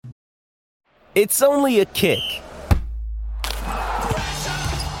It's only a kick,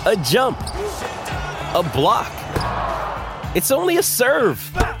 a jump, a block. It's only a serve.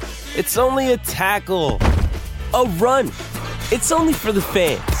 It's only a tackle, a run. It's only for the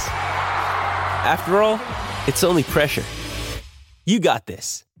fans. After all, it's only pressure. You got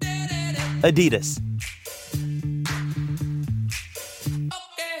this. Adidas.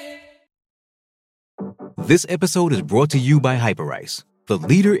 This episode is brought to you by Hyperice, the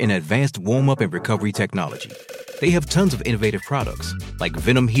leader in advanced warm-up and recovery technology. They have tons of innovative products, like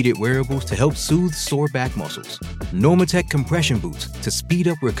Venom-heated wearables to help soothe sore back muscles, Normatec compression boots to speed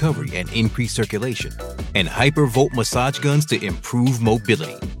up recovery and increase circulation, and Hypervolt massage guns to improve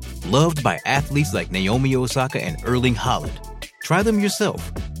mobility. Loved by athletes like Naomi Osaka and Erling Haaland. Try them yourself.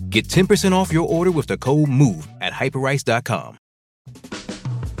 Get 10% off your order with the code MOVE at Hyperice.com.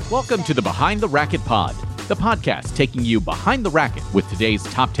 Welcome to the Behind the Racket Pod, the podcast taking you behind the racket with today's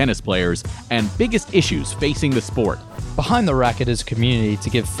top tennis players and biggest issues facing the sport. Behind the Racket is a community to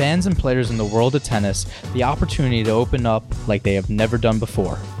give fans and players in the world of tennis the opportunity to open up like they have never done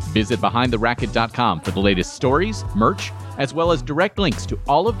before. Visit BehindTheRacket.com for the latest stories, merch, as well as direct links to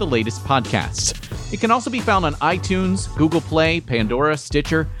all of the latest podcasts. It can also be found on iTunes, Google Play, Pandora,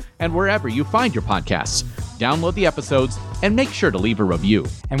 Stitcher, and wherever you find your podcasts. Download the episodes and make sure to leave a review.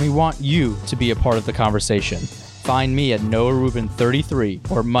 And we want you to be a part of the conversation. Find me at Noah Rubin 33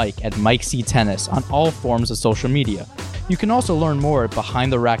 or Mike at Mike C Tennis on all forms of social media. You can also learn more at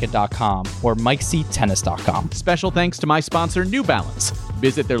BehindTheRacket.com or MikeCTennis.com. Special thanks to my sponsor, New Balance.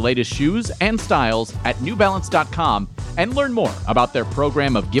 Visit their latest shoes and styles at NewBalance.com and learn more about their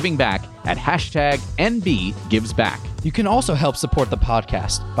program of giving back at #NBGivesBack. You can also help support the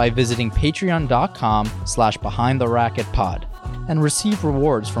podcast by visiting patreon.com/BehindTheRacketPod and receive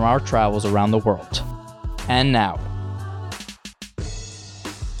rewards from our travels around the world. And now,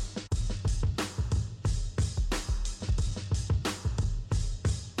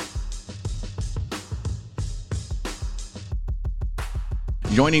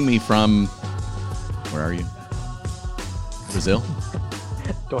 Joining me from, where are you? Brazil?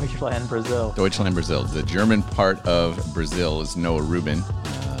 Deutschland, Brazil. Deutschland, Brazil. The German part of Brazil is Noah Rubin,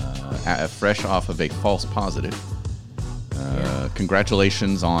 fresh off of a false positive.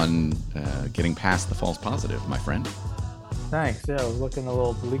 Congratulations on getting past the false positive, my friend. Thanks. Yeah, I was looking a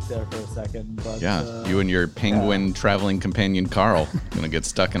little bleak there for a second. But, yeah, you and your penguin traveling companion, Carl, going to get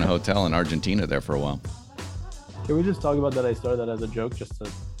stuck in a hotel in Argentina there for a while. Can we just talk about that? I started that as a joke, just to,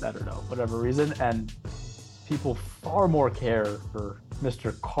 I don't know, whatever reason. And people far more care for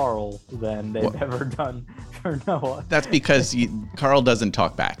Mr. Carl than they've ever done for Noah. That's because Carl doesn't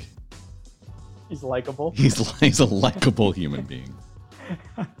talk back. He's likable. He's a likable human being.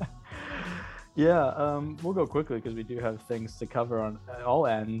 Yeah, we'll go quickly because we do have things to cover on all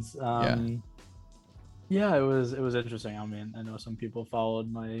ends. Yeah, it was interesting. I mean, I know some people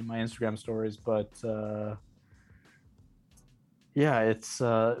followed my Instagram stories, but yeah, it's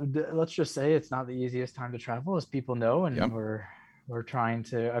let's just say it's not the easiest time to travel, as people know, and we're trying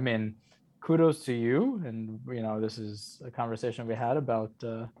to. I mean, kudos to you, and you know, this is a conversation we had about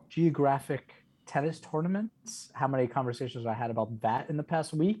geographic tennis tournaments. How many conversations I had about that in the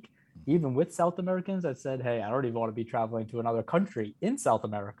past week, even with South Americans that said, "Hey, I don't even want to be traveling to another country in South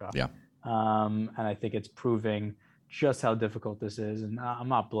America." Yeah, and I think it's proving just how difficult this is, and I'm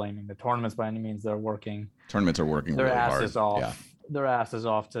not blaming the tournaments by any means. Tournaments are working their really asses hard. off. Yeah. Their asses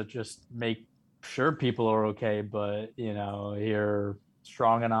off to just make sure people are okay. But you know, here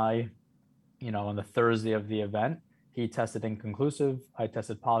Strong and I, you know, on the Thursday of the event, he tested inconclusive. I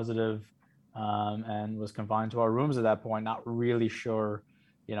tested positive, and was confined to our rooms at that point. Not really sure,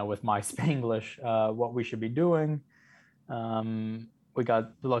 you know, with my Spanglish, what we should be doing. We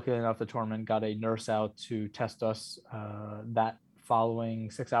got, luckily enough, the tournament got a nurse out to test us that following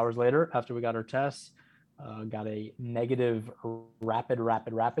 6 hours later after we got our tests. Got a negative rapid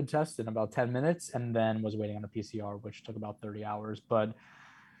test in about 10 minutes, and then was waiting on a PCR, which took about 30 hours. But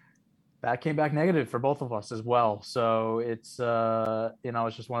that came back negative for both of us as well. So it's, you know,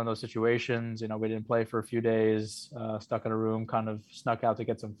 it's just one of those situations. You know, we didn't play for a few days, stuck in a room, kind of snuck out to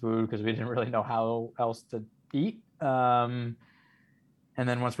get some food because we didn't really know how else to eat. And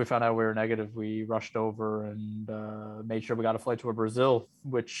then once we found out we were negative, we rushed over and made sure we got a flight to Brazil,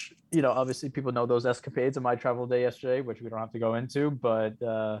 which, you know, obviously people know those escapades of my travel day yesterday, which we don't have to go into. But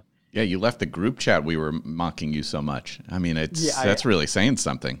yeah, you left the group chat. We were mocking you so much. I mean, that's really saying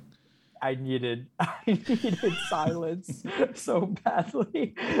something. I needed silence so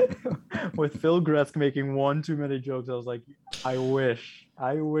badly. With Phil Gretzky making one too many jokes, I was like, I wish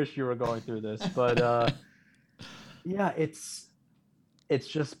you were going through this. But yeah, it's it's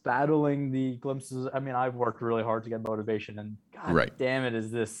just battling the glimpses. I mean, I've worked really hard to get motivation, and God damn it,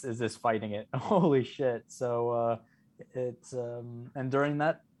 is this fighting it? Holy shit! So it's and during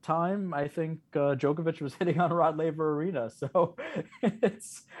that time, I think Djokovic was hitting on Rod Laver Arena. So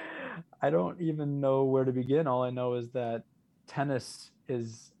I don't even know where to begin. All I know is that tennis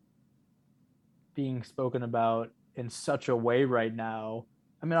is being spoken about in such a way right now.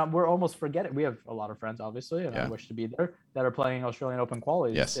 I mean, we're almost forgetting. We have a lot of friends, obviously, and I wish to be there, that are playing Australian Open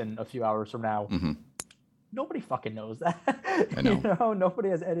qualies in a few hours from now. Mm-hmm. Nobody fucking knows that. I know. Nobody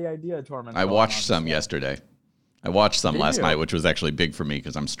has any idea tournaments. I watched some yesterday. I watched some last night, which was actually big for me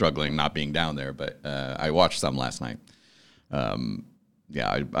because I'm struggling not being down there. But I watched some last night.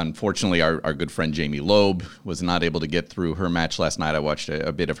 Unfortunately, our good friend Jamie Loeb was not able to get through her match last night. I watched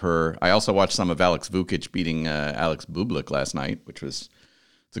a bit of her. I also watched some of Alex Vukic beating Alex Bublik last night, which was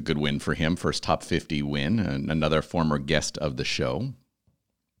it's a good win for him. First top 50 win, and another former guest of the show.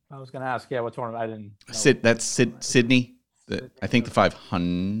 I was going to ask, what tournament? I didn't know. That's Sydney. I think the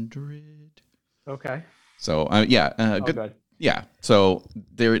 500. Okay. So, good. Yeah. So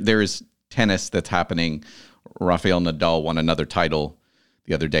there is tennis that's happening. Rafael Nadal won another title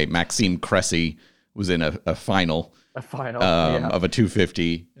the other day. Maxime Cressy was in a final. Of a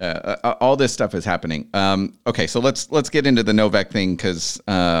 250. All this stuff is happening. Okay, so let's get into the Novak thing because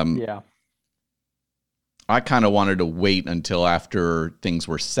I kind of wanted to wait until after things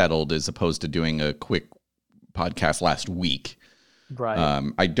were settled as opposed to doing a quick podcast last week.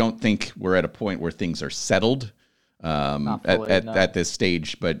 Right. I don't think we're at a point where things are settled at this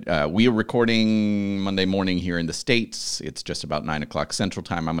stage, but we are recording Monday morning here in the States. It's just about 9:00 Central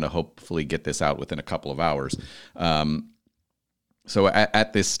Time. I'm going to hopefully get this out within a couple of hours. So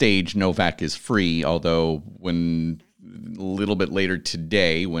at this stage, Novak is free, although when a little bit later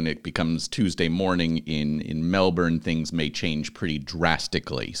today, when it becomes Tuesday morning in Melbourne, things may change pretty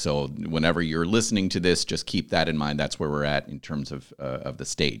drastically. So whenever you're listening to this, just keep that in mind. That's where we're at in terms of the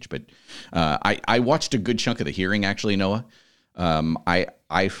stage. But I watched a good chunk of the hearing, actually, Noah.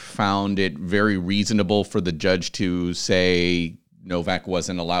 I found it very reasonable for the judge to say Novak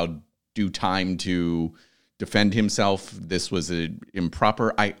wasn't allowed due time to defend himself. This was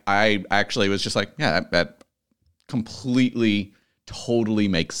improper. I actually was just like, yeah, that completely, totally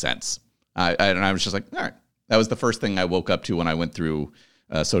makes sense. And I was just like, all right. That was the first thing I woke up to when I went through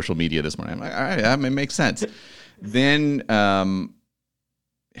social media this morning. I'm like, all right, it makes sense. Then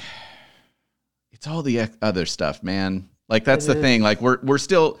it's all the other stuff, man. Like that's the thing. Like we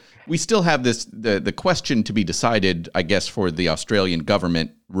still have this. The question to be decided, I guess, for the Australian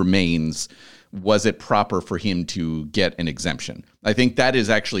government remains: was it proper for him to get an exemption? I think that is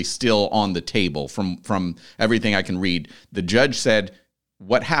actually still on the table from everything I can read. The judge said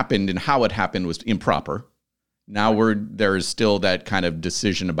what happened and how it happened was improper. Now there is still that kind of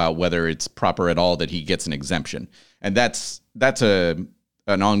decision about whether it's proper at all that he gets an exemption. And that's an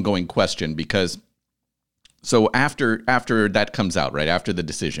ongoing question because so after that comes out, right, after the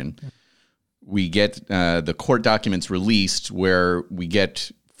decision, we get the court documents released where we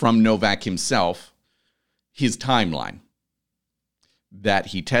get from Novak himself, his timeline, that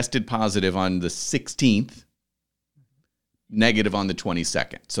he tested positive on the 16th, negative on the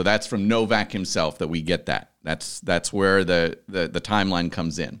 22nd. So that's from Novak himself that we get that. That's where the timeline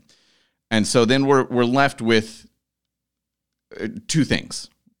comes in. And so then we're left with two things.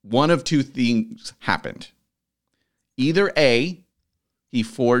 One of two things happened. Either A, he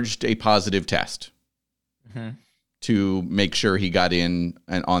forged a positive test. Mm-hmm. To make sure he got in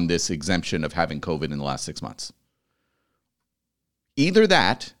and on this exemption of having COVID in the last 6 months. Either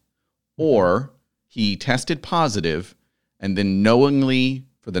that, or he tested positive and then knowingly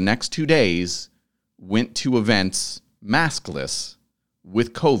for the next 2 days went to events maskless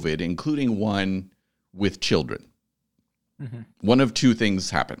with COVID, including one with children. Mm-hmm. One of two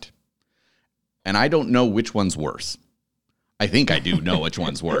things happened. And I don't know which one's worse. I think I do know which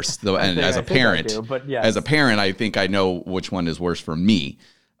one's worse, though. And as a parent, I think I know which one is worse for me.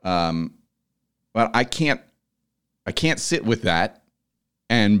 But I can't sit with that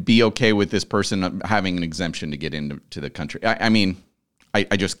and be okay with this person having an exemption to get into the country. I mean, I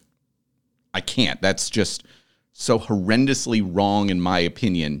can't. That's just so horrendously wrong, in my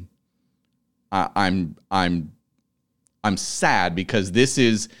opinion. I'm sad because this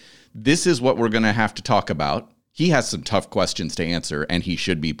is what we're going to have to talk about. He has some tough questions to answer, and he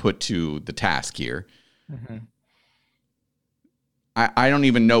should be put to the task here. Mm-hmm. I don't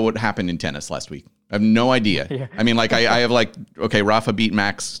even know what happened in tennis last week. I have no idea. Yeah. I mean, like, I have like, okay, Rafa beat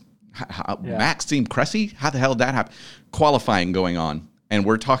Max. Maxime Cressy? How the hell did that happen? Qualifying going on. And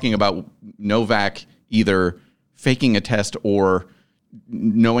we're talking about Novak either faking a test or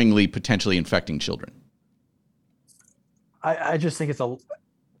knowingly potentially infecting children. I just think it's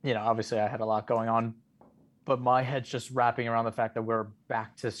obviously I had a lot going on, but my head's just wrapping around the fact that we're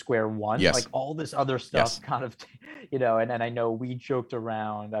back to square one. Yes. Like all this other stuff kind of, and I know we joked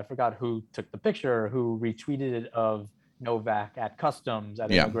around, I forgot who took the picture, who retweeted it of Novak at customs,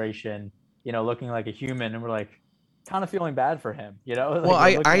 at immigration, looking like a human. And we're like, kind of feeling bad for him, Like, well,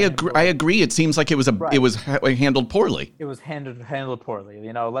 I agree. I agree. It seems like it was handled poorly. It was handled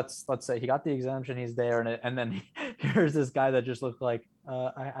poorly. Let's say he got the exemption, he's there, and then here's this guy that just looked like,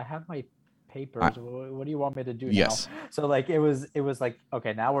 I have my papers. What do you want me to do now? So like it was like,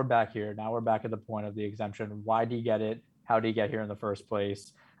 okay, now we're back here. Now we're back at the point of the exemption. Why do you get it? How do you get here in the first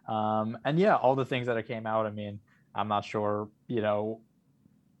place? And yeah, all the things that came out. I mean, I'm not sure,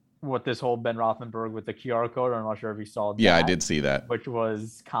 what this whole Ben Roethlisberger with the QR code. I'm not sure if you saw that. Yeah, I did see that, which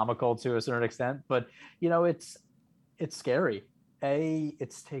was comical to a certain extent. But it's scary.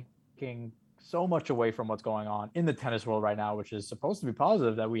 It's taking so much away from what's going on in the tennis world right now, which is supposed to be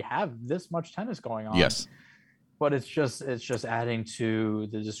positive that we have this much tennis going on. Yes. But it's just adding to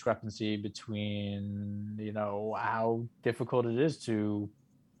the discrepancy between, how difficult it is to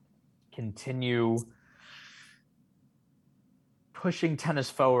continue pushing tennis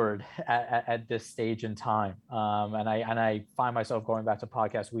forward at this stage in time. And I find myself going back to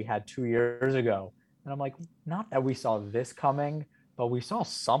podcasts we had 2 years ago. And I'm like, not that we saw this coming, but we saw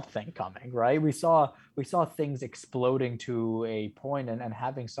something coming, right? We saw things exploding to a point, and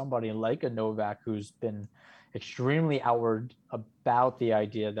having somebody like a Novak who's been extremely outward about the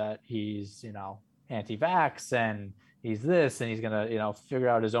idea that he's, anti-vax and he's this and he's going to, figure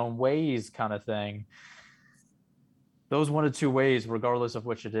out his own ways kind of thing. Those one or two ways, regardless of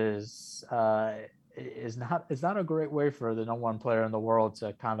which it is not a great way for the number one player in the world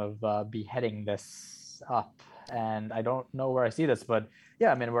to kind of be heading this up. And I don't know where I see this, but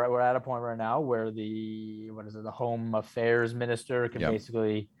yeah, I mean, we're at a point right now where the Home Affairs Minister can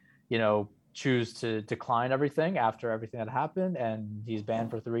basically, choose to decline everything after everything that happened, and he's banned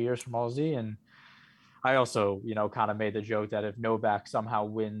for 3 years from Aussie. And I also, kind of made the joke that if Novak somehow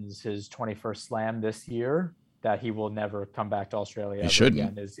wins his 21st Slam this year, that he will never come back to Australia ever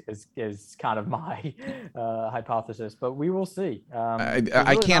again is kind of my hypothesis, but we will see.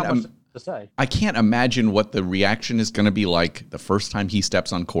 I can't imagine what the reaction is going to be like the first time he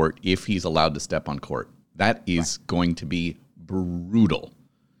steps on court, if he's allowed to step on court. That is going to be brutal.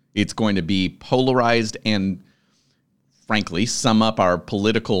 It's going to be polarized and, frankly, sum up our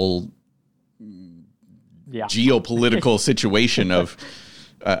geopolitical situation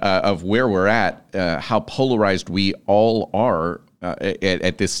of where we're at, how polarized we all are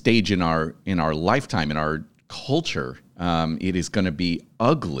at this stage in our lifetime, in our culture. It is going to be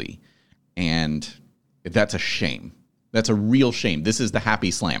ugly, and that's a shame. That's a real shame. This is the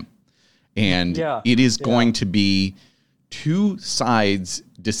happy slam, and it is going to be two sides,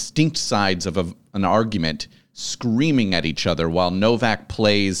 distinct sides of an argument, screaming at each other while Novak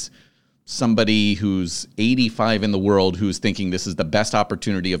plays somebody who's 85 in the world, who's thinking this is the best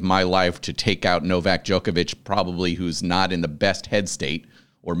opportunity of my life to take out Novak Djokovic, probably who's not in the best head state,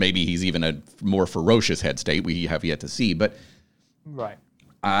 or maybe he's even a more ferocious head state. We have yet to see. But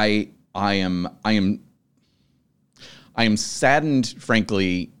I am saddened,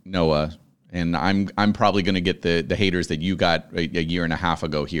 frankly, Noah, and I'm probably going to get the haters that you got a year and a half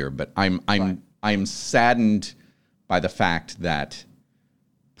ago here. But I'm saddened by the fact that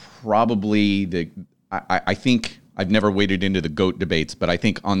probably I think I've never waded into the GOAT debates, but I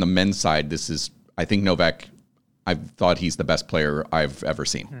think on the men's side, I think Novak, I've thought he's the best player I've ever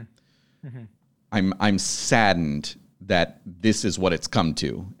seen. Mm-hmm. I'm saddened that this is what it's come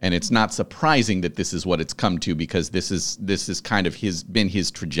to, and it's not surprising that this is what it's come to, because this is kind of been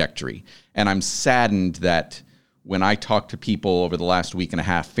his trajectory. And I'm saddened that when I talk to people over the last week and a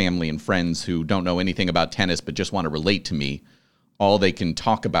half, family and friends who don't know anything about tennis but just want to relate to me, all they can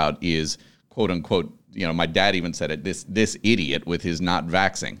talk about is, quote unquote, my dad even said it, this idiot with his not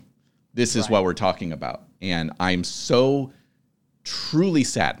vaxxing. This is what we're talking about. And I'm so truly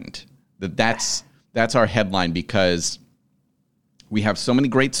saddened that that's our headline, because we have so many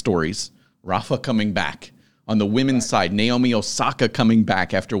great stories. Rafa coming back. On the women's side, Naomi Osaka coming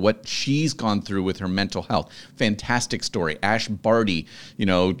back after what she's gone through with her mental health. Fantastic story. Ash Barty,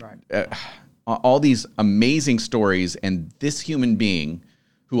 all these amazing stories, and this human being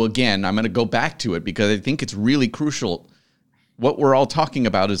who, again, I'm going to go back to it because I think it's really crucial. What we're all talking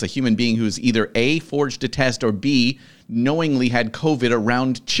about is a human being who's either A, forged a test, or B, knowingly had COVID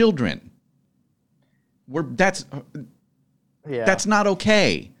around children. That's not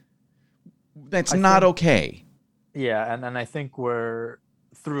okay. That's not okay. Yeah, and I think we're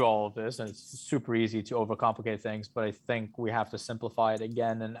through all of this, and it's super easy to overcomplicate things, but I think we have to simplify it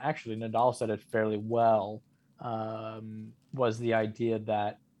again. And actually, Nadal said it fairly well. Was the idea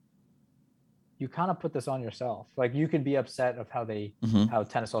that you kind of put this on yourself. Like, you could be upset of how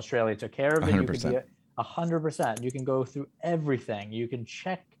Tennis Australia took care of it. 100%. You could be 100%. You can go through everything. You can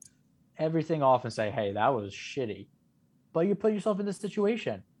check everything off and say, hey, that was shitty. But you put yourself in this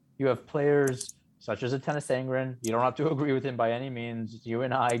situation. You have players such as a Tennys Sandgren. You don't have to agree with him by any means. You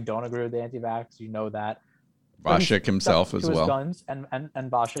and I don't agree with the anti-vax. You know that. Vasek himself as well. Guns, and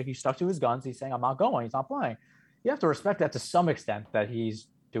Vasek, he stuck to his guns. He's saying, I'm not going. He's not playing. You have to respect that to some extent, that he's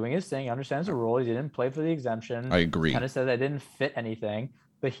doing his thing. He understands the rule. He didn't play for the exemption. I agree. Tennis said that didn't fit anything.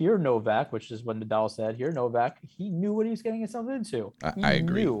 But here, Novak, which is what Nadal said, here, Novak, he knew what he was getting himself into. I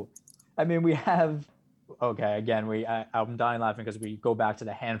agree. I mean, we have, okay, again, I'm dying laughing because we go back to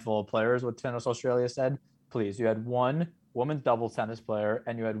the handful of players, what Tennis Australia said. Please, you had one women's doubles tennis player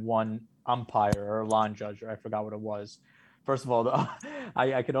and you had one umpire or line judge, or I forgot what it was. First of all,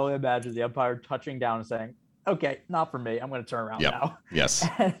 I can only imagine the umpire touching down and saying, okay, not for me. I'm going to turn around now. Yes.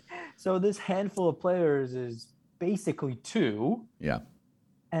 So this handful of players is basically two. Yeah.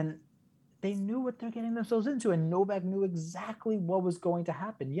 And they knew what they're getting themselves into, and Novak knew exactly what was going to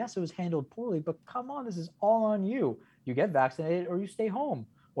happen. Yes, it was handled poorly, but come on, this is all on you. You get vaccinated or you stay home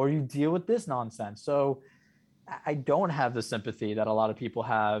or you deal with this nonsense. So I don't have the sympathy that a lot of people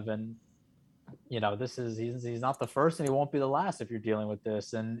have. And, you know, he's not the first and he won't be the last if you're dealing with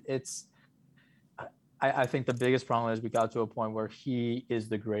this. And I think the biggest problem is we got to a point where he is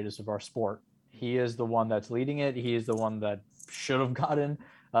the greatest of our sport. He is the one that's leading it. He is the one that should have gotten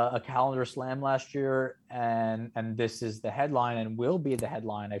a calendar slam last year. And this is the headline and will be the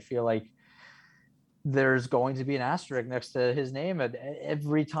headline. I feel like there's going to be an asterisk next to his name. And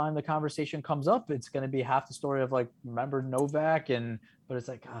every time the conversation comes up, it's going to be half the story of like, remember Novak? But it's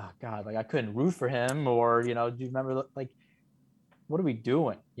like, oh God, like I couldn't root for him. Or, you know, do you remember, like, what are we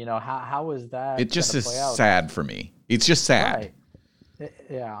doing? You know, how is that? It just is sad for me. It's just sad. Right.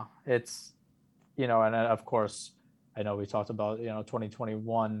 Yeah. It's, you know, and of course, I know we talked about, you know,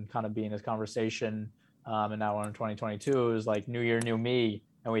 2021 kind of being this conversation. And now we're in 2022 is like new year, new me.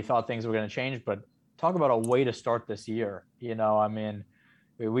 And we thought things were going to change, but talk about a way to start this year. You know, I mean,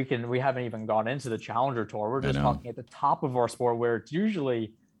 we haven't even gone into the Challenger Tour. We're just talking at the top of our sport where it's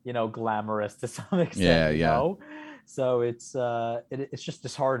usually, you know, glamorous to some extent. Yeah. You know? So it's just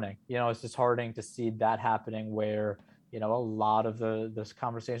disheartening. You know, it's disheartening to see that happening where, you know, a lot of those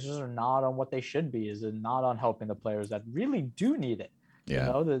conversations are not on what they should be, is not on helping the players that really do need it. Yeah.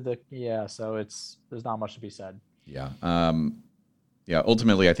 You know, so there's not much to be said. Yeah.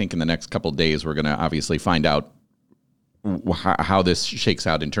 Ultimately, I think in the next couple of days, we're going to obviously find out how this shakes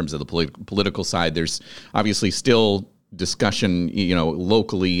out in terms of the political side. There's obviously still discussion, you know,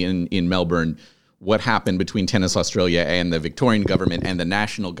 locally in Melbourne, what happened between Tennis Australia and the Victorian government and the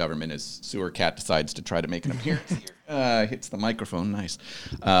national government as Sewer Cat decides to try to make an appearance here. Hits the microphone. Nice.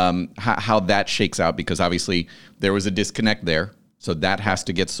 How that shakes out, because obviously there was a disconnect there. So that has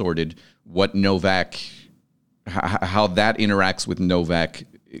to get sorted. What Novak, how that interacts with Novak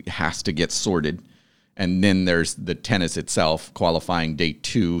has to get sorted. And then there's the tennis itself. Qualifying day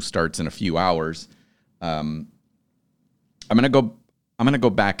 2 starts in a few hours. I'm gonna go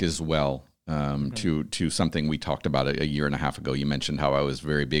back as well to something we talked about a year and a half ago. You mentioned how I was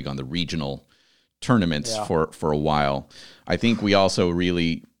very big on the regional tournaments for a while. I think we also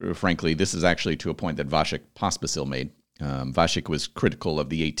really, frankly, this is actually to a point that Vasek Pospisil made. Vasek was critical of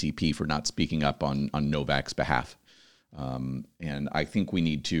the ATP for not speaking up on Novak's behalf. And I think we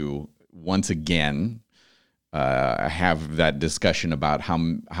need to, once again, have that discussion about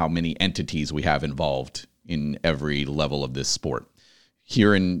how many entities we have involved in every level of this sport.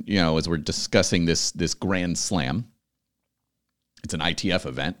 Here in, you know, as we're discussing this Grand Slam, it's an ITF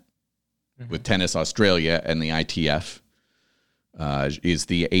event with Tennis Australia and the ITF. Is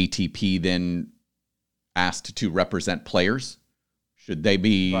the ATP then asked to represent players? Should they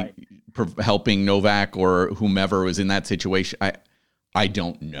be helping Novak or whomever was in that situation? I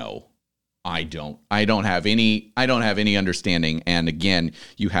don't know. I don't have any understanding. And again,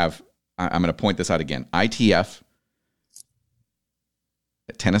 you have, I'm going to point this out again, ITF,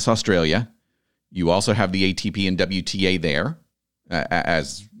 Tennis Australia. You also have the ATP and WTA there,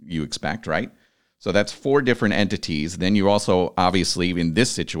 as you expect, right? So that's 4 different entities. Then you also, obviously, in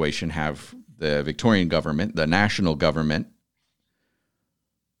this situation, have the Victorian government, the national government.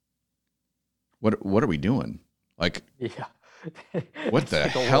 What are we doing? Like, what the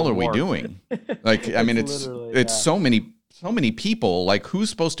hell are we doing? Like, I mean, it's so many people. Like, who's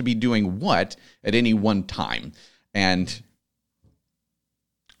supposed to be doing what at any one time? And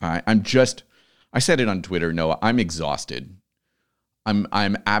I said it on Twitter, Noah, I'm exhausted.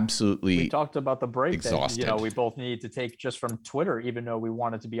 I'm absolutely We talked about the break exhausted. that, we both need to take just from Twitter, even though we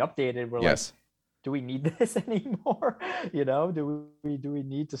wanted to be updated. We're like, do we need this anymore? Do we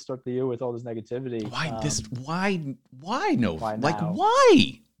need to start the year with all this negativity? Why no? Why like, now?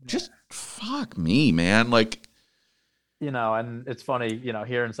 why? Just fuck me, man. Like, and it's funny,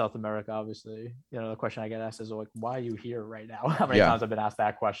 here in South America, obviously, the question I get asked is like, why are you here right now? How many times I've been asked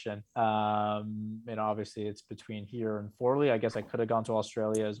that question? Obviously it's between here and Forley. I guess I could have gone to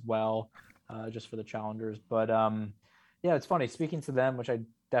Australia as well, just for the challengers. But it's funny speaking to them, which I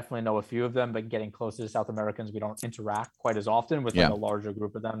definitely know a few of them, but getting closer to South Americans, we don't interact quite as often with like a larger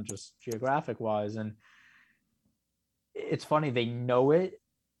group of them, just geographic wise. And it's funny, they know it.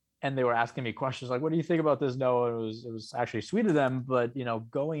 And they were asking me questions like, what do you think about this? No, it was actually sweet of them, but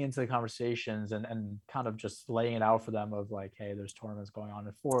going into the conversations and kind of just laying it out for them of like, hey, there's tournaments going on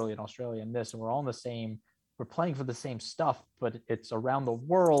in Forley in Australia and this, and we're all in the same, we're playing for the same stuff, but it's around the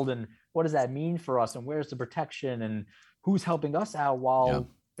world. And what does that mean for us? And where's the protection and who's helping us out while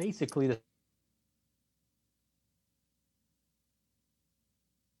basically the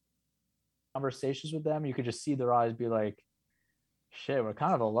conversations with them, you could just see their eyes be like, shit, we're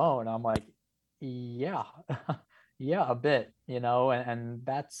kind of alone. I'm like, yeah, a bit, and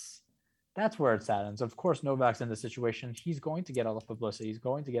that's where it's at. And of course, Novak's in this situation. He's going to get all the publicity. He's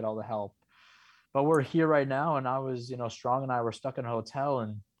going to get all the help. But we're here right now. And I was, Strong and I were stuck in a hotel,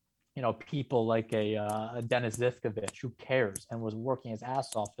 and, people like a Denis Zivkovic, who cares and was working his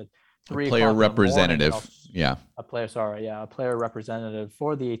ass off at 3 o'clock. Player representative. A player representative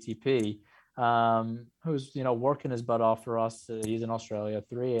for the ATP. Who's working his butt off for us. He's in Australia at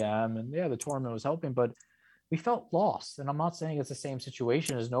 3 a.m. and the tournament was helping, but we felt lost. And I'm not saying it's the same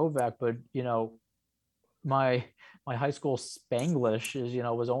situation as Novak, but my high school Spanglish is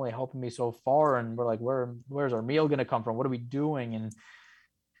was only helping me so far, and we're like, where's our meal gonna come from? What are we doing? And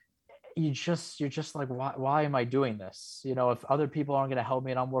you're just like, why am I doing this? If other people aren't gonna help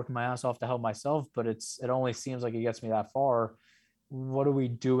me and I'm working my ass off to help myself, but it only seems like it gets me that far. What are we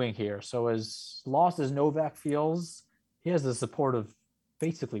doing here? So as lost as Novak feels, he has the support of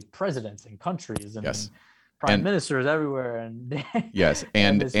basically presidents and countries and prime ministers everywhere. And yes,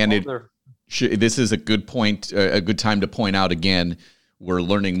 this is a good point, a good time to point out again. We're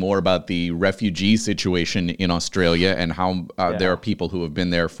learning more about the refugee situation in Australia and how there are people who have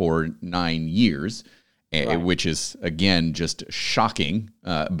been there for 9 years, which is again just shocking.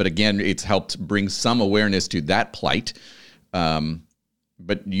 But again, it's helped bring some awareness to that plight.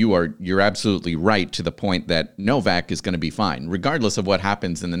 But you're absolutely right to the point that Novak is going to be fine, regardless of what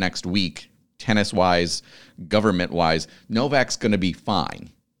happens in the next week, tennis-wise, government-wise. Novak's going to be fine.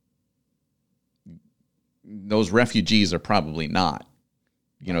 Those refugees are probably not.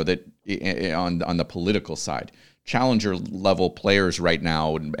 That on the political side, challenger level players right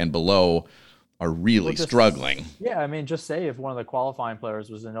now and below are really struggling. Yeah, I mean, just say if one of the qualifying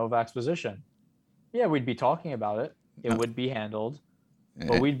players was in Novak's position, we'd be talking about it. It would be handled,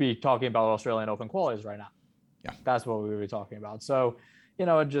 but we'd be talking about Australian Open qualies right now. Yeah, that's what we would be talking about. So,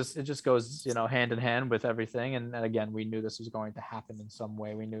 it just goes, hand in hand with everything. And again, we knew this was going to happen in some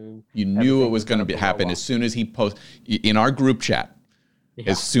way. We knew it was going to happen as soon as he in our group chat.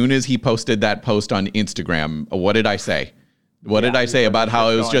 Yeah. As soon as he posted that post on Instagram, what did I say? What did I say about how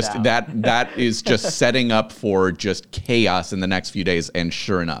it was just down. that is just setting up for just chaos in the next few days? And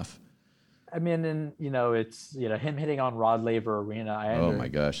sure enough. I mean, and it's him hitting on Rod Laver Arena. Oh my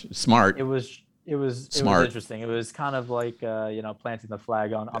gosh, smart. It was smart. It was interesting. It was kind of like planting the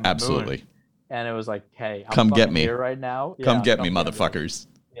flag on the moon. And it was like, hey, I'm come get me here right now. Come get me, motherfuckers.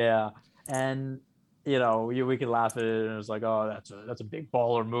 Yeah, and we could laugh at it, and it was like, oh, that's a big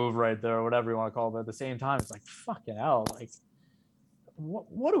baller move right there, or whatever you want to call it. But at the same time, it's like, fucking hell, like,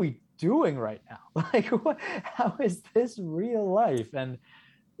 what are we doing right now? Like, how is this real life? And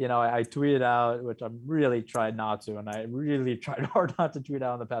I tweeted out, which I really tried not to, and I really tried hard not to tweet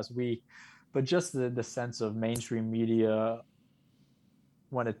out in the past week, but just the sense of mainstream media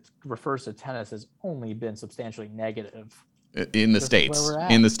when it refers to tennis has only been substantially negative. In the States.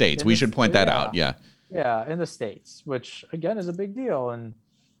 In the States. We should point that out. Yeah. Yeah, in the States, which again is a big deal. And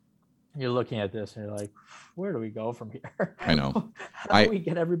you're looking at this and you're like, where do we go from here? I know. How do we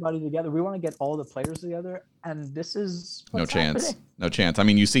get everybody together? We want to get all the players together, and this is no chance. No chance. I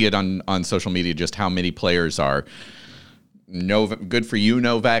mean, you see it on social media just how many players are. Good for you,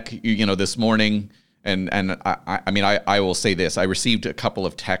 Novak. This morning, and I will say this: I received a couple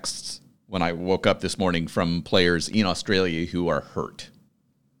of texts when I woke up this morning from players in Australia who are hurt,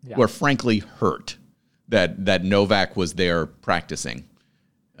 who are frankly hurt. that Novak was there practicing.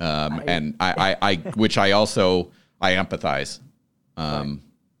 And I which I empathize. I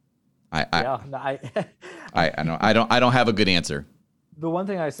don't have a good answer. The one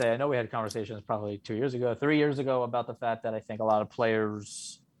thing I say, I know we had conversations probably 2 years ago, 3 years ago about the fact that I think a lot of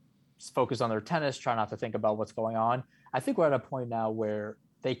players focus on their tennis, try not to think about what's going on. I think we're at a point now where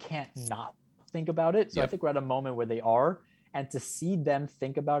they can't not think about it. So I think we're at a moment where they are, and to see them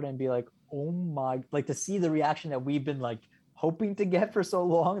think about it and be like, oh my, like to see the reaction that we've been like hoping to get for so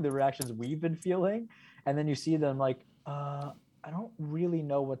long, the reactions we've been feeling. And then you see them like, I don't really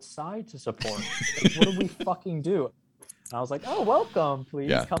know what side to support. Like, what do we fucking do? And I was like, oh, welcome,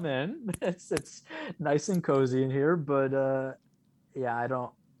 please come in. It's nice and cozy in here, but I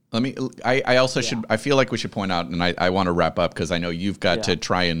don't. I also should, I feel like we should point out, and I want to wrap up because I know you've got to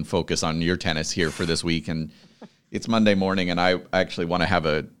try and focus on your tennis here for this week, and it's Monday morning, and I actually want to have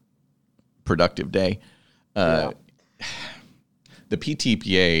a productive day. The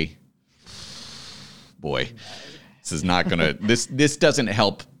PTPA, boy, this is not going to, this doesn't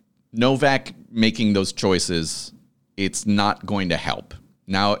help. Novak making those choices, it's not going to help.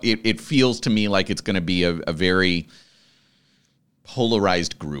 Now, it feels to me like it's going to be a very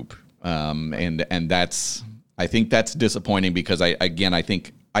polarized group. And that's, I think that's disappointing because I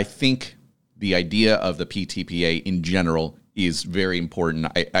think the idea of the PTPA in general is very important.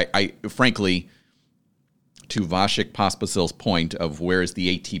 I frankly, to Vasek Pospisil's point of where is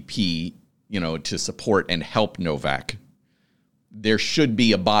the ATP, to support and help Novak, there should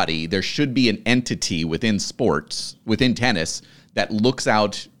be a body, there should be an entity within sports, within tennis, that looks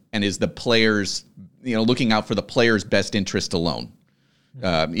out and is the players, looking out for the player's best interest alone.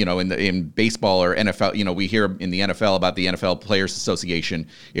 In baseball or NFL, we hear in the NFL about the NFL Players Association.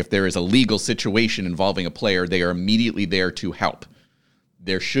 If there is a legal situation involving a player, they are immediately there to help.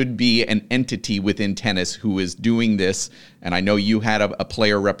 There should be an entity within tennis who is doing this. And I know you had a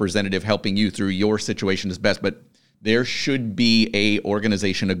player representative helping you through your situation as best, but there should be a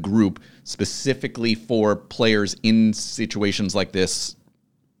organization, a group specifically for players in situations like this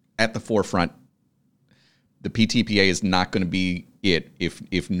at the forefront. The PTPA is not going to be it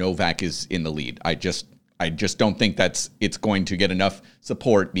if Novak is in the lead. I just don't think it's going to get enough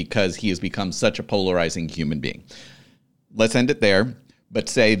support because he has become such a polarizing human being. Let's end it there, but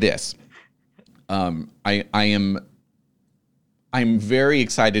say this. I'm very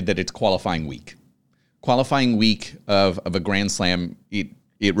excited that it's qualifying week. Qualifying week of a Grand Slam,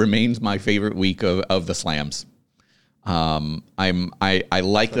 it remains my favorite week of the slams. I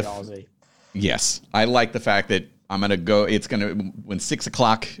like yes, I like the fact that I'm going to go, when 6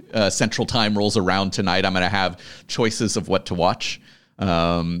 o'clock Central Time rolls around tonight, I'm going to have choices of what to watch,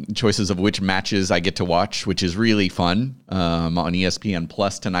 choices of which matches I get to watch, which is really fun on ESPN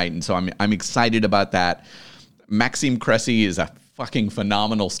Plus tonight. And so I'm excited about that. Maxime Cressy is a fucking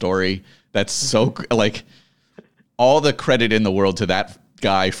phenomenal story. That's so, all the credit in the world to that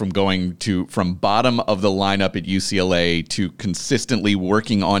guy from bottom of the lineup at UCLA to consistently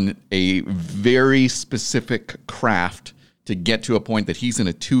working on a very specific craft to get to a point that he's in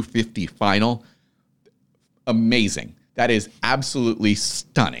a 250 final. Amazing. That is absolutely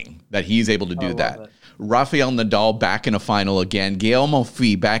stunning that he's able to do that. Rafael Nadal back in a final again. Gael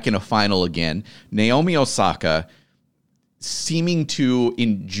Monfils back in a final again. Naomi Osaka seeming to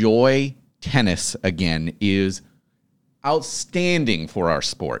enjoy tennis again is outstanding for our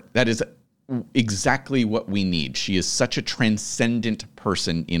sport. That is exactly what we need. She is such a transcendent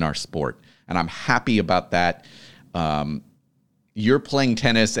person in our sport, and I'm happy about that. You're playing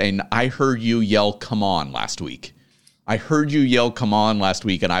tennis, and I heard you yell, "Come on," last week. I heard you yell, "Come on," last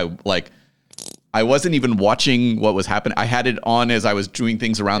week, and I wasn't even watching what was happening. I had it on as I was doing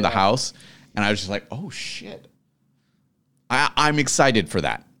things around the house, and I was just like, oh, shit. I'm excited for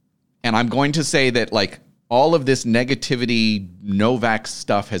that. And I'm going to say that, all of this negativity, Novak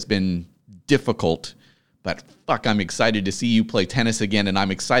stuff has been difficult, but fuck, I'm excited to see you play tennis again, and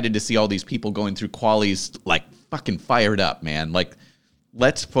I'm excited to see all these people going through qualies, fucking fired up, man.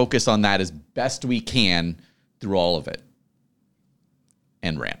 Let's focus on that as best we can through all of it.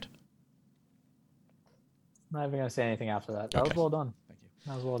 End rant. I'm not even going to say anything after that. That was well done. Thank you.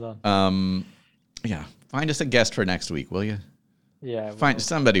 That was well done. Yeah. Find us a guest for next week, will you? Yeah. Find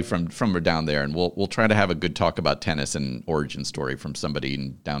somebody from down there, and we'll try to have a good talk about tennis and origin story from somebody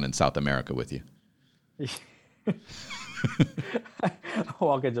down in South America with you. I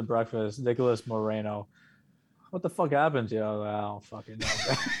walk into breakfast, Nicholas Moreno. What the fuck happened to you? I don't fucking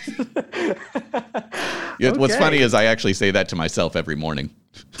know. What's funny is I actually say that to myself every morning.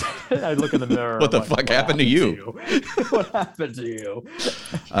 I look in the mirror. What the fuck happened to you? What happened to you?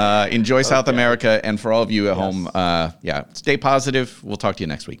 Enjoy South America, and for all of you at home, stay positive. We'll talk to you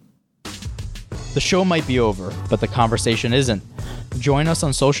next week. The show might be over, but the conversation isn't. Join us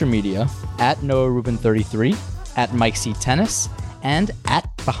on social media at NoahRubin33, at Mike C. Tennis, and at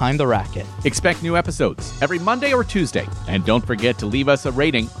Behind the Racket. Expect new episodes every Monday or Tuesday. And don't forget to leave us a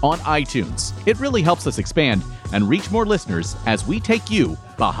rating on iTunes. It really helps us expand and reach more listeners as we take you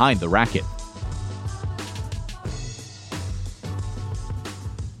behind the racket.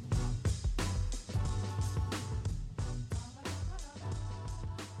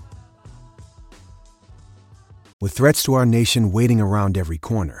 With threats to our nation waiting around every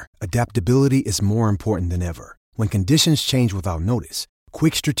corner, adaptability is more important than ever. When conditions change without notice,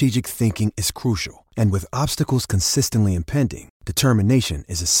 quick strategic thinking is crucial. And with obstacles consistently impending, determination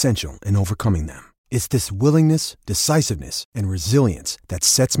is essential in overcoming them. It's this willingness, decisiveness, and resilience that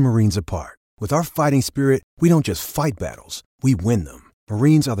sets Marines apart. With our fighting spirit, we don't just fight battles, we win them.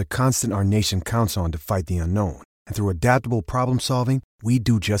 Marines are the constant our nation counts on to fight the unknown. And through adaptable problem solving, we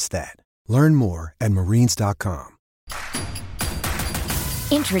do just that. Learn more at Marines.com.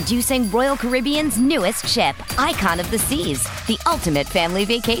 Introducing Royal Caribbean's newest ship, Icon of the Seas, the ultimate family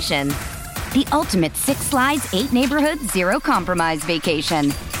vacation. The ultimate 6 slides, 8 neighborhoods, 0 compromise vacation.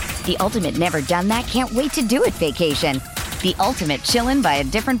 The ultimate never done that, can't wait to do it vacation. The ultimate chillin' by a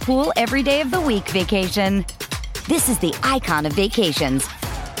different pool every day of the week vacation. This is the Icon of vacations.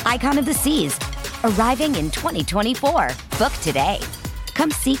 Icon of the Seas, arriving in 2024. Book today.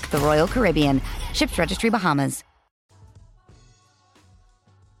 Come seek the Royal Caribbean. Ships Registry, Bahamas.